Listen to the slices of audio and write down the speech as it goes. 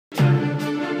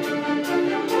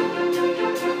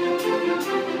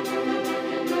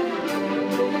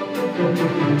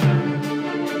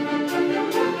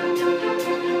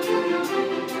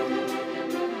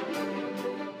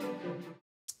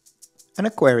An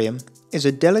aquarium is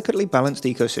a delicately balanced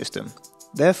ecosystem.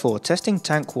 Therefore, testing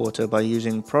tank water by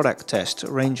using PRODACTEST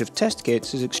range of test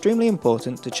kits is extremely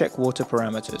important to check water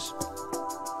parameters.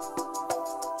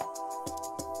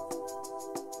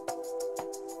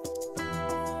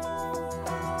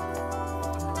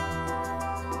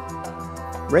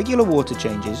 Regular water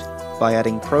changes by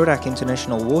adding Prodac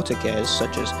International water cares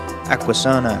such as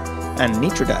AQUASANA and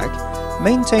Prodac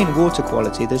maintain water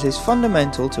quality that is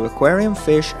fundamental to aquarium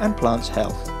fish and plants'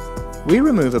 health. We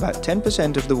remove about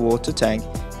 10% of the water tank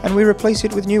and we replace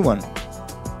it with new one.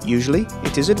 Usually,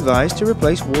 it is advised to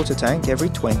replace water tank every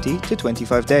 20 to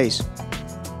 25 days.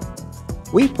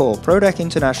 We pour Prodac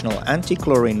International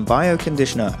anti-chlorine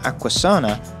bioconditioner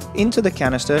AQUASANA into the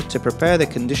canister to prepare the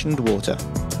conditioned water.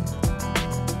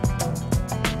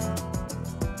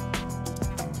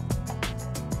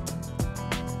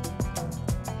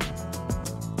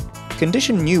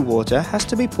 Conditioned new water has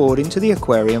to be poured into the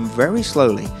aquarium very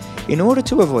slowly in order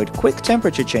to avoid quick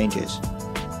temperature changes.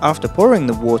 After pouring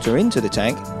the water into the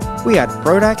tank, we add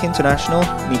Prodac International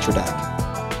Prodac.